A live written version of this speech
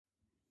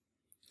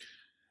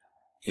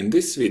In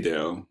this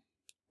video,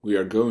 we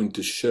are going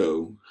to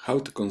show how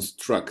to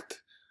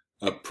construct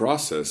a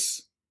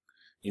process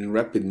in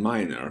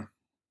RapidMiner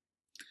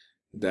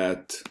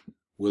that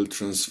will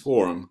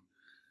transform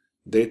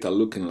data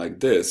looking like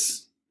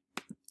this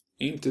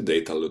into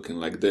data looking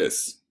like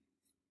this.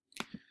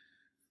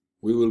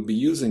 We will be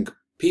using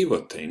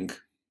pivoting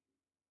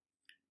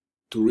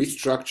to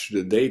restructure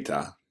the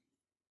data.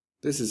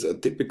 This is a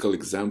typical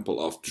example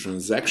of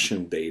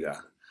transaction data,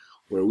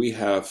 where we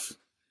have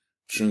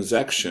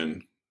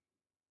transaction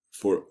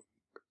for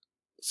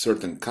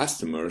certain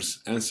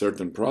customers and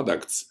certain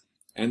products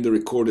and the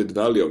recorded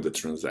value of the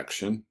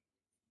transaction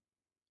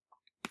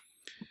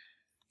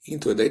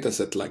into a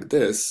dataset like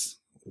this,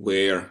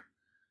 where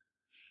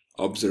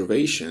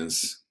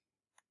observations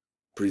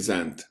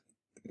present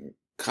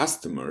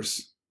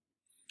customers,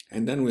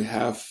 and then we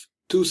have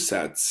two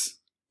sets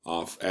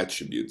of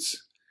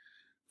attributes.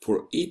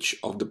 For each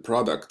of the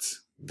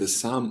products, the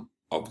sum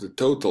of the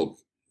total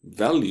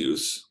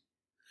values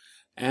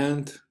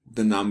and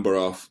the number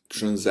of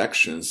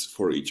transactions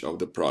for each of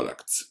the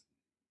products.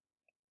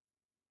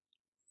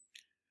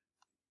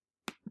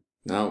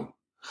 Now,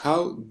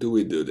 how do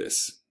we do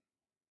this?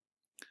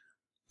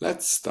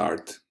 Let's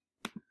start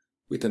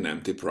with an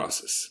empty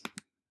process.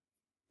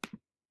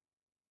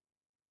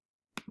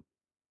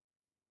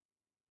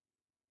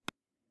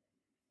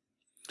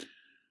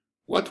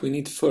 What we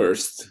need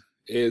first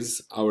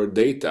is our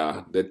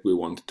data that we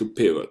want to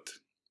pivot.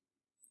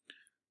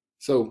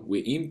 So we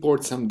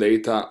import some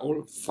data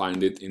or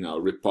find it in our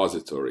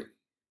repository.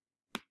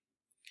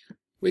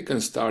 We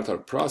can start our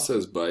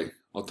process by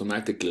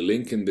automatically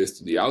linking this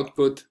to the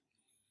output.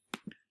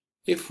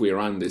 If we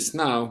run this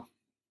now,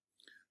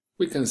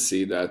 we can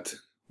see that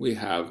we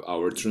have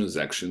our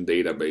transaction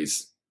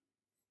database.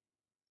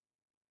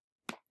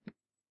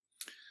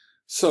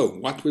 So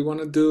what we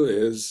want to do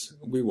is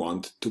we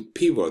want to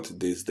pivot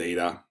this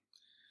data.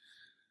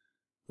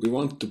 We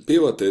want to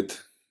pivot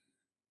it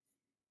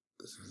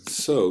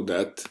so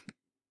that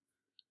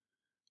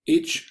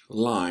each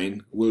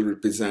line will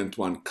represent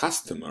one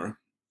customer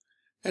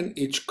and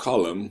each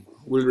column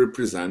will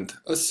represent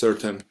a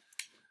certain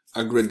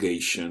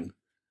aggregation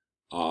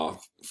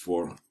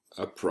for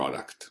a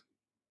product.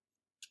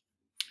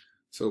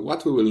 So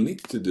what we will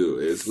need to do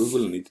is we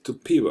will need to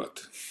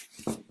pivot.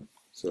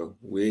 So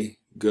we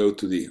go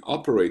to the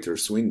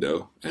operators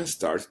window and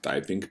start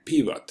typing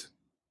pivot.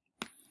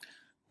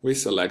 We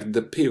select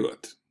the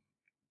pivot.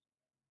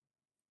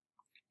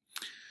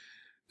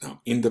 Now,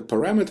 in the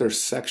parameters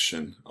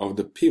section of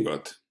the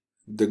pivot,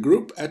 the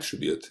group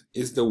attribute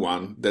is the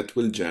one that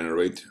will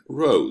generate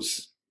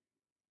rows,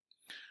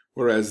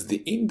 whereas the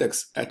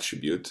index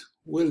attribute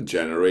will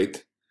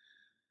generate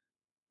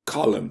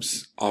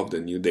columns of the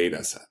new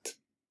dataset.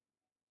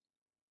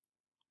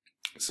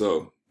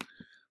 So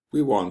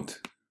we want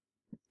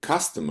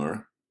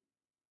customer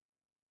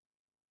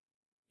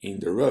in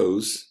the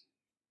rows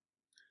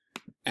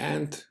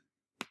and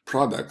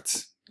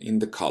products in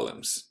the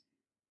columns.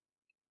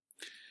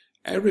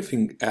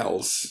 Everything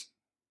else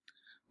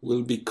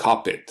will be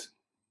copied.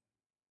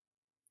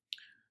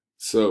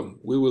 So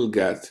we will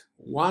get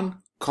one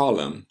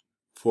column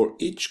for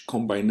each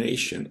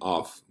combination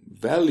of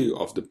value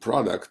of the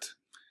product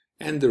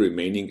and the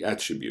remaining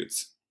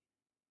attributes.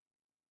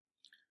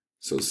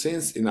 So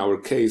since in our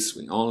case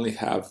we only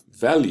have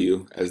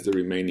value as the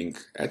remaining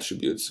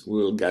attributes, we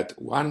will get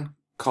one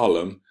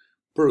column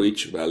per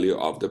each value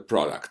of the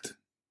product.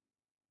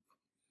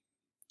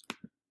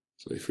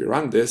 So if we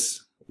run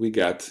this, we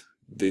get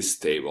this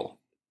table.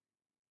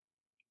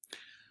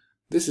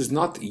 This is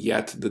not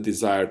yet the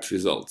desired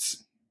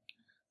results.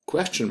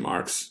 Question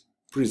marks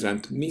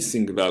present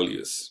missing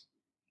values.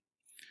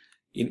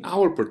 In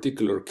our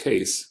particular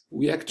case,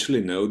 we actually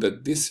know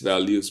that these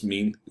values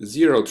mean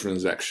 0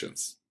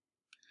 transactions.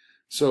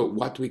 So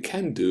what we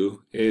can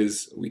do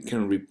is we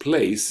can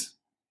replace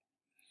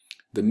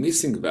the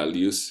missing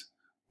values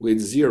with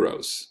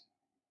zeros,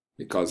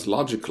 because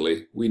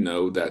logically we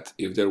know that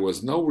if there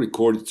was no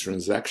recorded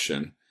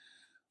transaction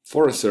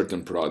for a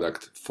certain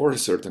product, for a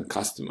certain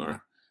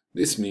customer,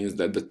 this means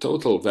that the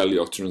total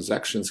value of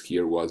transactions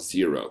here was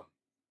 0.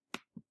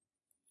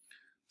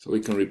 So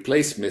we can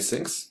replace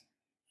missings.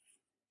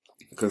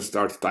 You can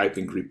start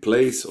typing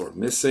replace or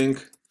missing.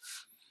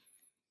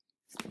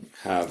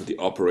 Have the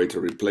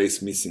operator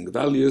replace missing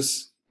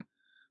values,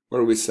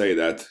 where we say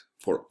that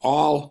for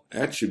all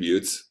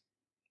attributes,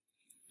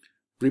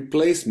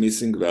 replace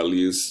missing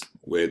values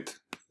with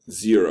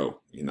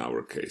 0 in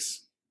our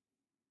case.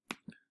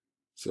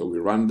 So we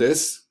run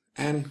this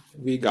and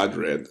we got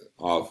rid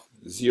of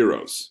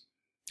zeros,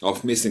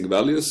 of missing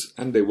values,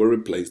 and they were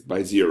replaced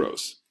by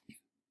zeros.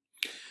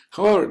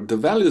 However, the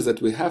values that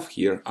we have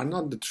here are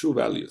not the true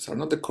values, are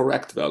not the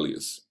correct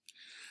values.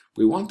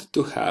 We want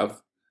to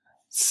have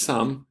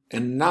sum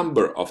and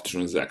number of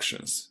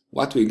transactions.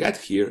 What we get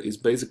here is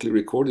basically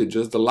recorded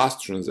just the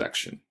last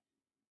transaction.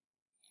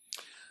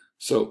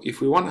 So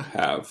if we want to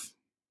have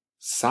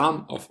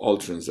sum of all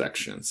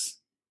transactions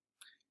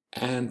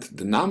and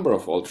the number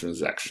of all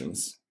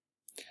transactions,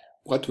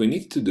 what we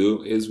need to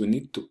do is we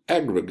need to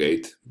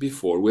aggregate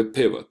before we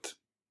pivot.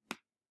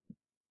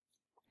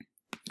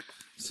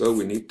 So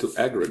we need to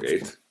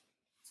aggregate.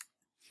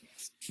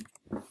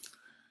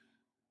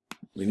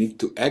 We need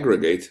to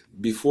aggregate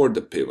before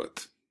the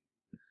pivot.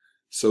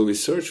 So we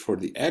search for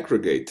the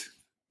aggregate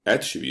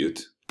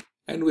attribute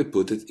and we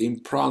put it in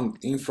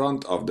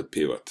front of the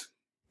pivot.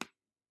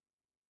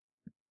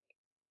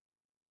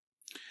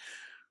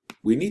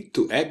 We need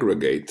to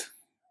aggregate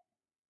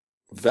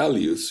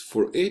values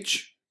for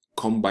each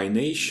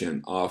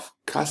combination of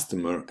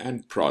customer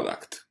and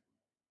product.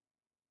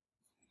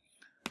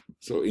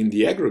 So in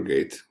the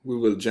aggregate, we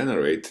will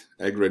generate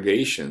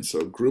aggregation,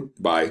 so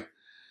group by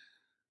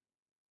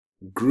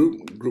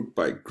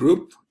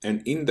group,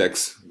 and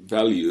index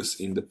values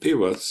in the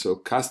pivot, so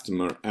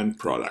customer and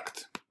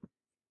product.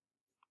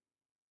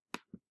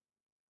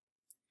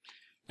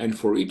 And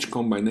for each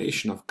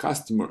combination of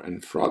customer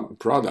and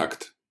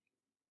product,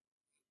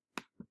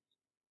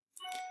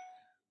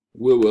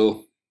 we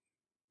will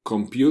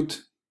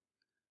compute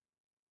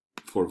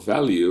for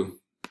value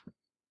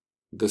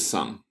the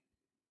sum.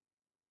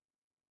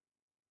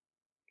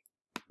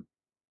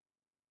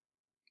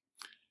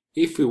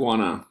 If we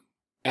want to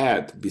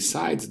add,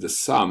 besides the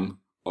sum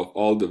of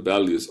all the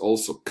values,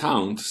 also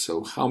count,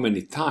 so how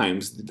many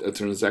times did a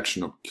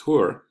transaction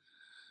occur,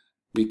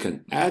 we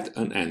can add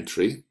an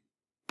entry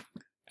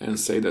and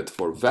say that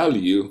for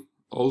value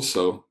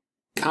also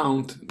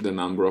count the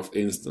number of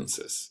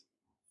instances.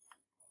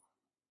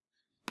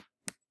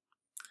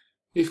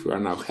 If we are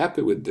now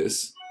happy with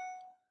this,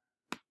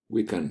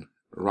 we can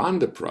run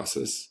the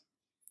process,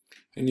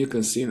 and you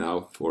can see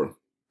now for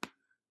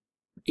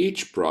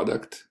each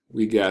product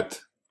we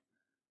get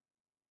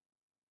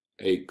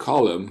a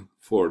column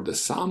for the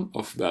sum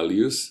of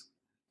values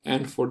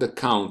and for the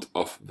count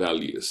of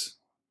values.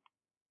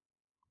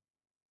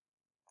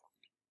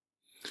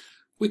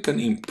 We can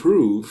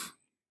improve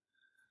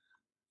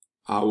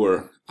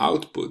our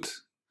output,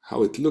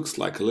 how it looks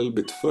like, a little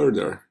bit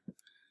further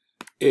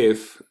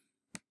if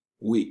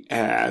we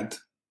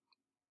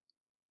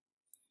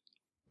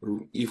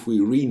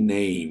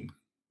rename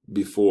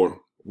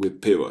before we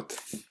pivot.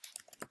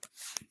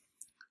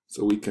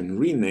 So we can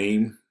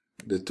rename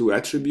the two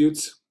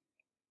attributes.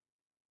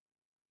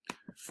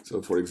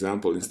 So for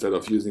example, instead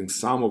of using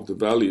sum of the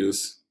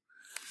values,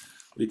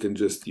 we can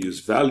just use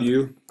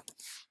value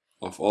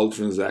of all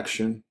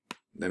transaction.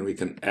 Then we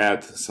can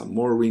add some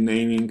more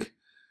renaming.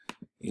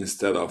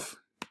 Instead of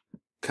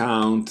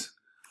count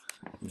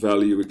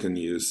value, we can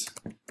use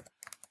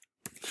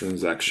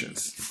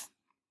transactions.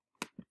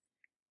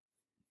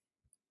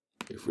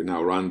 If we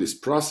now run this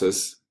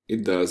process,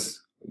 it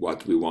does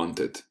what we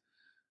wanted.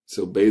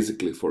 So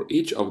basically for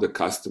each of the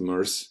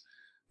customers,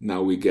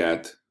 now we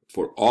get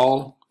for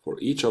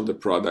each of the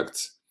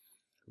products,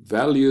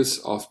 values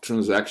of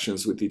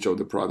transactions with each of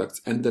the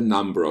products and the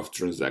number of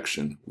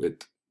transactions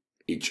with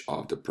each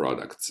of the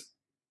products.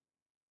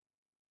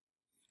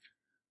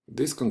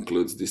 This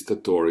concludes this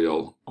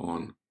tutorial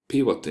on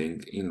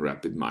pivoting in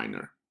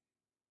RapidMiner.